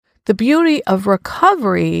The beauty of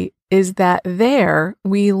recovery is that there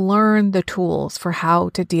we learn the tools for how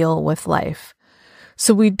to deal with life.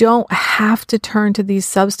 So we don't have to turn to these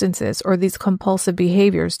substances or these compulsive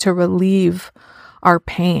behaviors to relieve our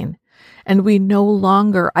pain. And we no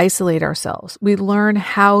longer isolate ourselves. We learn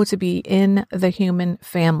how to be in the human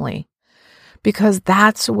family because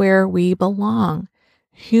that's where we belong.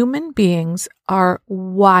 Human beings are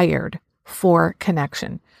wired for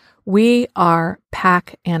connection. We are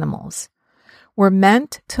pack animals. We're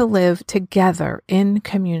meant to live together in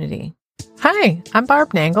community. Hi, I'm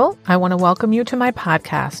Barb Nangle. I want to welcome you to my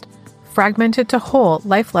podcast, Fragmented to Whole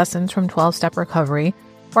Life Lessons from 12-Step Recovery,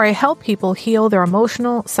 where I help people heal their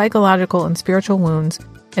emotional, psychological, and spiritual wounds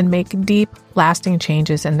and make deep, lasting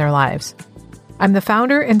changes in their lives. I'm the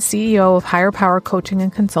founder and CEO of Higher Power Coaching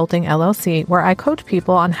and Consulting, LLC, where I coach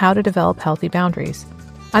people on how to develop healthy boundaries.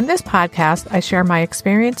 On this podcast, I share my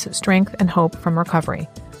experience, strength, and hope from recovery.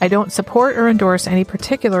 I don't support or endorse any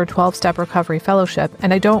particular 12-Step Recovery Fellowship,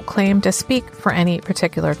 and I don't claim to speak for any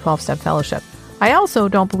particular 12-Step Fellowship. I also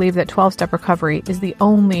don't believe that 12-Step Recovery is the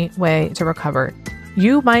only way to recover.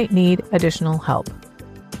 You might need additional help.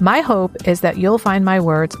 My hope is that you'll find my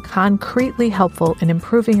words concretely helpful in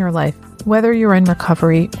improving your life, whether you're in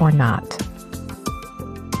recovery or not.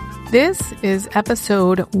 This is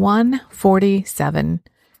episode 147.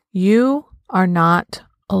 You are not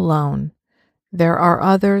alone. There are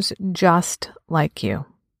others just like you.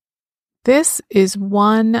 This is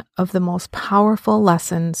one of the most powerful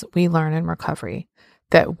lessons we learn in recovery,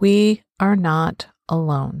 that we are not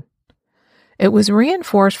alone. It was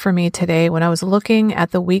reinforced for me today when I was looking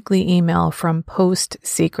at the weekly email from Post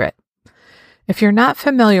Secret. If you're not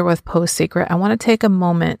familiar with Post Secret, I want to take a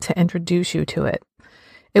moment to introduce you to it.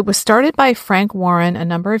 It was started by Frank Warren a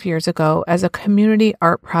number of years ago as a community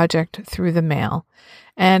art project through the mail.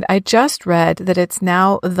 And I just read that it's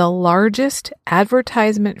now the largest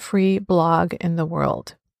advertisement-free blog in the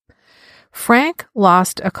world. Frank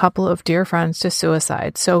lost a couple of dear friends to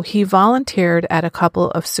suicide, so he volunteered at a couple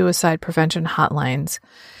of suicide prevention hotlines.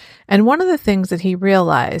 And one of the things that he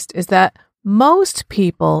realized is that most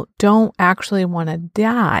people don't actually want to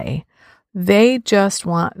die. They just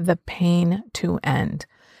want the pain to end.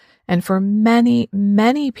 And for many,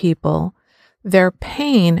 many people, their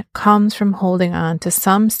pain comes from holding on to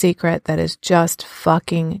some secret that is just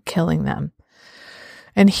fucking killing them.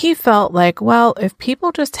 And he felt like, well, if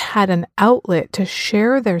people just had an outlet to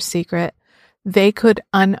share their secret, they could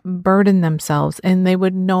unburden themselves and they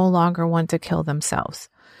would no longer want to kill themselves.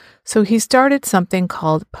 So he started something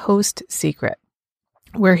called Post Secret,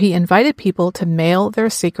 where he invited people to mail their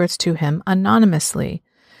secrets to him anonymously.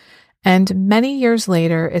 And many years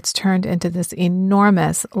later, it's turned into this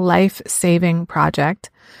enormous life-saving project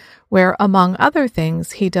where, among other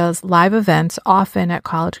things, he does live events, often at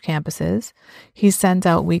college campuses. He sends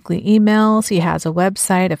out weekly emails. He has a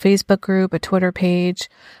website, a Facebook group, a Twitter page,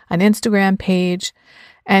 an Instagram page,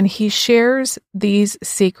 and he shares these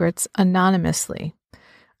secrets anonymously.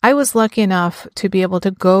 I was lucky enough to be able to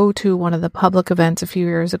go to one of the public events a few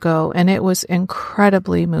years ago, and it was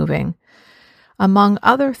incredibly moving. Among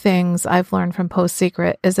other things I've learned from Post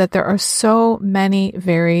Secret is that there are so many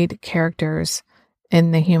varied characters in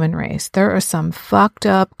the human race. There are some fucked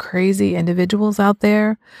up, crazy individuals out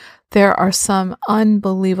there. There are some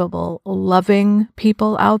unbelievable, loving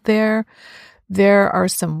people out there. There are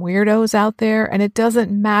some weirdos out there, and it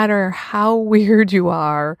doesn't matter how weird you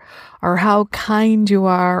are, or how kind you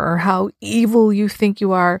are, or how evil you think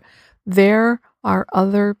you are. There are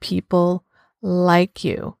other people like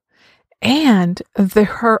you. And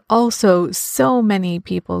there are also so many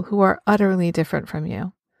people who are utterly different from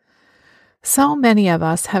you. So many of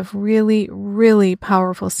us have really, really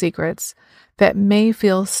powerful secrets that may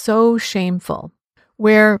feel so shameful,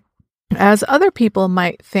 whereas other people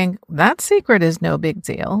might think that secret is no big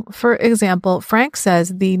deal. For example, Frank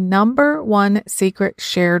says the number one secret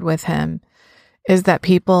shared with him is that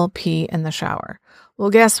people pee in the shower. Well,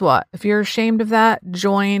 guess what? If you're ashamed of that,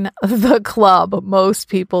 join the club. Most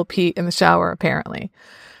people pee in the shower, apparently.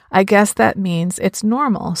 I guess that means it's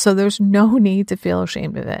normal, so there's no need to feel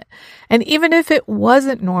ashamed of it. And even if it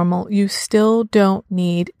wasn't normal, you still don't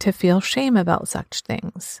need to feel shame about such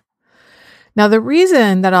things. Now, the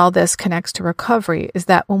reason that all this connects to recovery is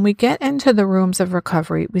that when we get into the rooms of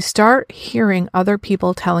recovery, we start hearing other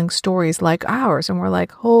people telling stories like ours, and we're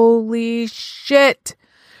like, holy shit,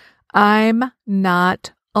 I'm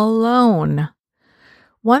not alone.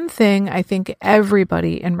 One thing I think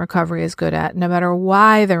everybody in recovery is good at, no matter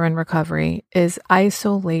why they're in recovery, is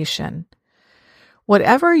isolation.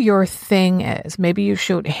 Whatever your thing is, maybe you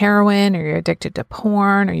shoot heroin, or you're addicted to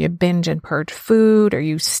porn, or you binge and purge food, or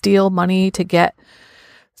you steal money to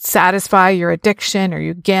satisfy your addiction, or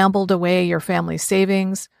you gambled away your family's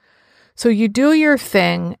savings. So you do your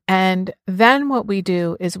thing, and then what we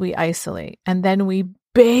do is we isolate, and then we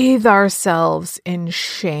bathe ourselves in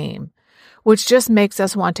shame, which just makes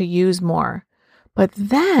us want to use more. But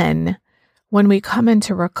then when we come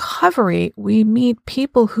into recovery, we meet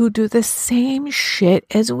people who do the same shit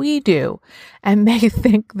as we do, and they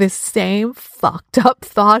think the same fucked up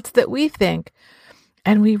thoughts that we think.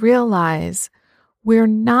 And we realize we're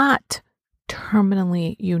not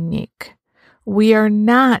terminally unique. We are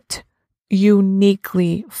not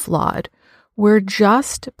uniquely flawed. We're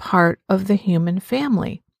just part of the human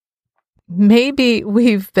family. Maybe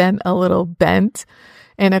we've been a little bent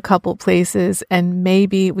in a couple places, and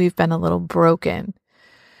maybe we've been a little broken.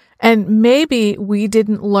 And maybe we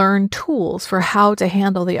didn't learn tools for how to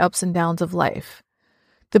handle the ups and downs of life.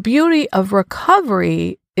 The beauty of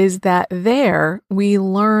recovery is that there we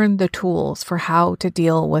learn the tools for how to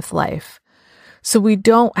deal with life. So we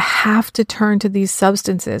don't have to turn to these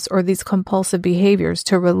substances or these compulsive behaviors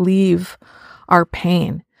to relieve our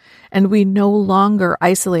pain. And we no longer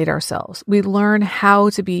isolate ourselves. We learn how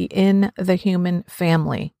to be in the human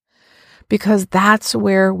family because that's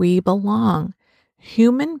where we belong.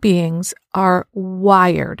 Human beings are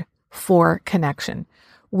wired for connection.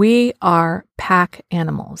 We are pack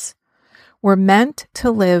animals. We're meant to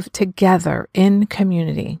live together in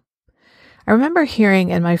community. I remember hearing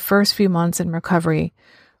in my first few months in recovery,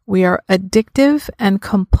 we are addictive and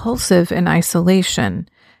compulsive in isolation,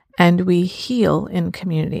 and we heal in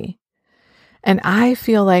community. And I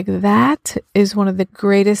feel like that is one of the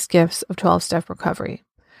greatest gifts of 12-step recovery.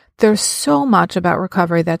 There's so much about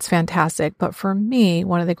recovery that's fantastic, but for me,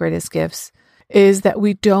 one of the greatest gifts is that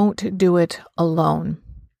we don't do it alone.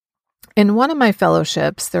 In one of my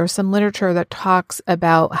fellowships, there's some literature that talks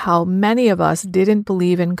about how many of us didn't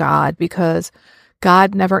believe in God because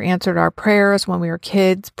God never answered our prayers when we were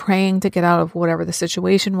kids, praying to get out of whatever the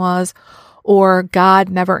situation was, or God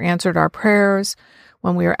never answered our prayers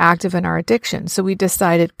when we were active in our addiction. So we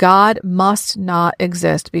decided God must not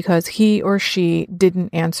exist because he or she didn't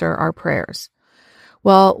answer our prayers.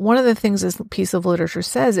 Well, one of the things this piece of literature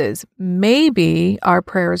says is maybe our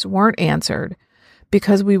prayers weren't answered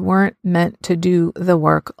because we weren't meant to do the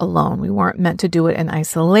work alone. We weren't meant to do it in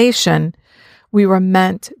isolation. We were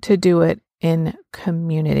meant to do it in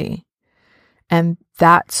community. And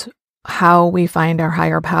that's how we find our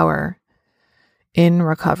higher power in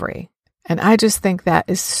recovery. And I just think that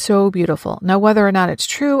is so beautiful. Now, whether or not it's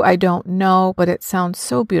true, I don't know, but it sounds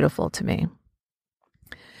so beautiful to me.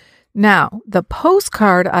 Now, the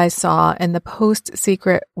postcard I saw in the Post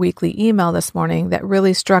Secret weekly email this morning that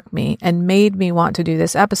really struck me and made me want to do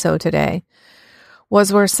this episode today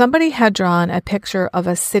was where somebody had drawn a picture of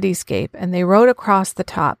a cityscape and they wrote across the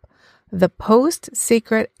top, "The Post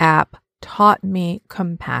Secret app taught me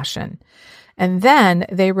compassion." And then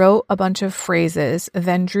they wrote a bunch of phrases,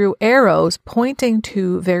 then drew arrows pointing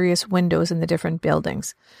to various windows in the different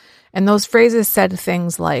buildings. And those phrases said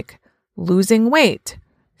things like losing weight,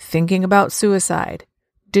 thinking about suicide,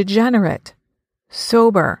 degenerate,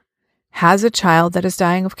 sober, has a child that is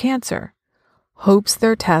dying of cancer, hopes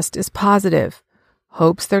their test is positive,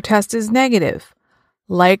 hopes their test is negative,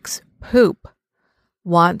 likes poop,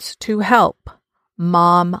 wants to help,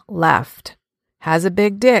 mom left, has a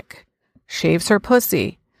big dick, shaves her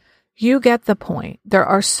pussy. You get the point. There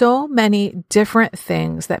are so many different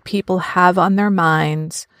things that people have on their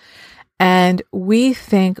minds, and we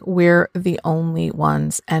think we're the only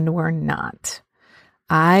ones, and we're not.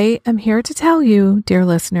 I am here to tell you, dear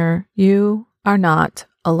listener, you are not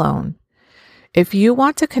alone. If you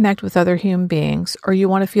want to connect with other human beings, or you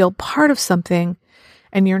want to feel part of something,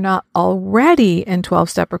 and you're not already in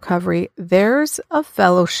 12-step recovery, there's a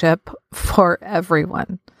fellowship for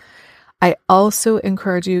everyone. I also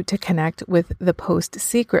encourage you to connect with the Post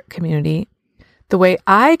Secret community. The way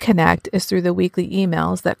I connect is through the weekly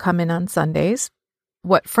emails that come in on Sundays.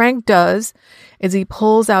 What Frank does is he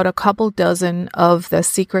pulls out a couple dozen of the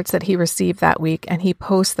secrets that he received that week and he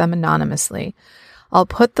posts them anonymously. I'll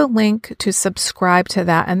put the link to subscribe to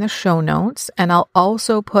that in the show notes, and I'll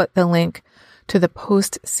also put the link to the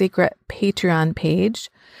Post Secret Patreon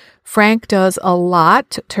page. Frank does a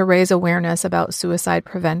lot to raise awareness about suicide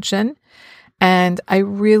prevention, and I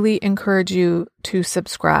really encourage you to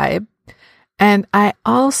subscribe. And I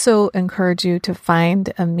also encourage you to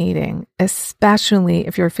find a meeting, especially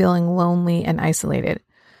if you're feeling lonely and isolated,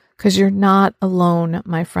 because you're not alone,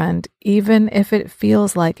 my friend. Even if it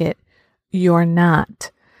feels like it, you're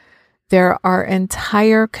not. There are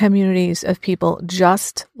entire communities of people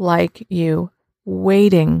just like you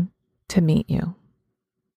waiting to meet you.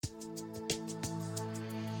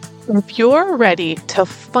 If you're ready to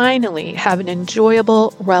finally have an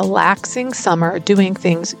enjoyable, relaxing summer doing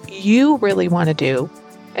things you really want to do,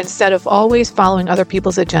 instead of always following other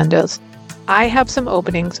people's agendas, I have some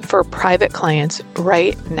openings for private clients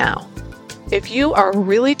right now. If you are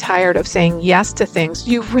really tired of saying yes to things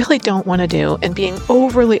you really don't want to do and being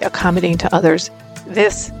overly accommodating to others,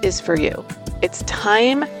 this is for you. It's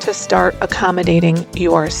time to start accommodating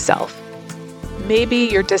yourself. Maybe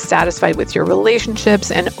you're dissatisfied with your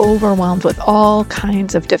relationships and overwhelmed with all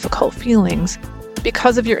kinds of difficult feelings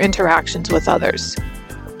because of your interactions with others.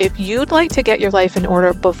 If you'd like to get your life in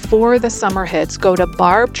order before the summer hits, go to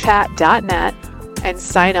barbchat.net and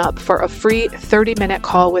sign up for a free 30-minute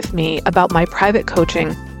call with me about my private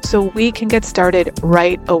coaching so we can get started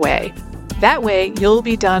right away. That way, you'll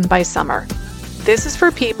be done by summer. This is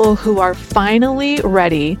for people who are finally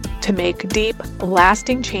ready to make deep,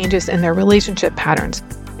 lasting changes in their relationship patterns,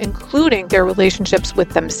 including their relationships with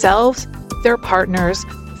themselves, their partners,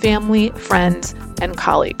 family, friends, and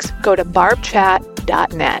colleagues. Go to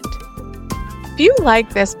barbchat.net. If you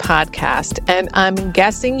like this podcast, and I'm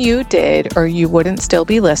guessing you did or you wouldn't still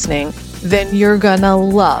be listening, then you're gonna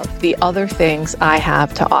love the other things I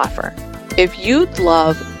have to offer. If you'd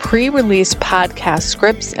love pre-release podcast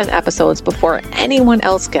scripts and episodes before anyone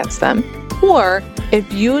else gets them, or if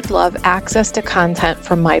you'd love access to content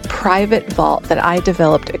from my private vault that I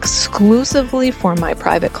developed exclusively for my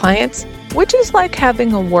private clients, which is like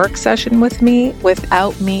having a work session with me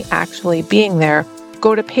without me actually being there,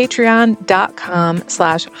 go to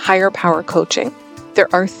patreon.com/higherpowercoaching. There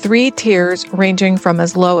are 3 tiers ranging from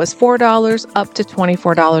as low as $4 up to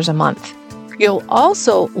 $24 a month. You'll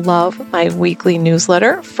also love my weekly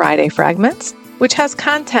newsletter, Friday Fragments, which has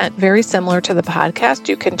content very similar to the podcast.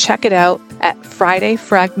 You can check it out at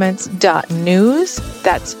fridayfragments.news.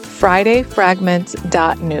 That's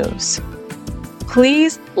fridayfragments.news.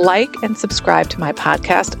 Please like and subscribe to my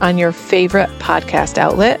podcast on your favorite podcast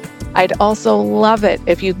outlet. I'd also love it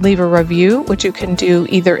if you'd leave a review, which you can do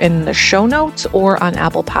either in the show notes or on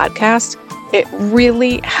Apple Podcasts. It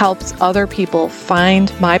really helps other people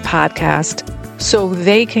find my podcast so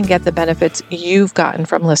they can get the benefits you've gotten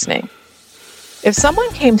from listening. If someone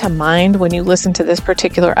came to mind when you listened to this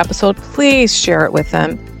particular episode, please share it with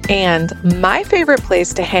them. And my favorite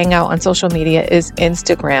place to hang out on social media is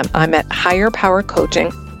Instagram. I'm at Higher Power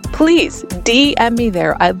Coaching. Please DM me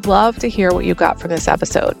there. I'd love to hear what you got from this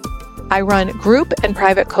episode. I run group and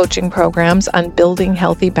private coaching programs on building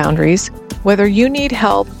healthy boundaries. Whether you need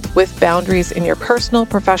help with boundaries in your personal,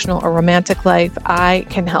 professional, or romantic life, I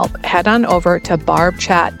can help. Head on over to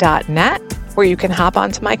barbchat.net, where you can hop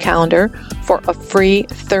onto my calendar for a free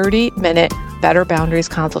 30-minute Better Boundaries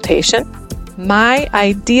consultation. My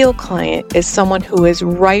ideal client is someone who is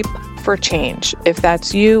ripe for change. If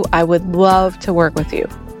that's you, I would love to work with you.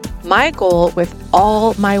 My goal with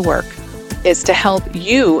all my work is to help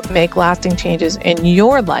you make lasting changes in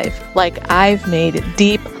your life like I've made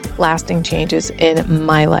deep, lasting changes in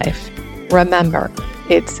my life. Remember,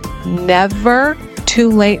 it's never too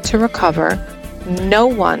late to recover. No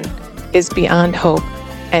one is beyond hope,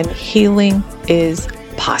 and healing is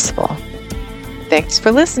possible. Thanks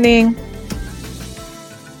for listening.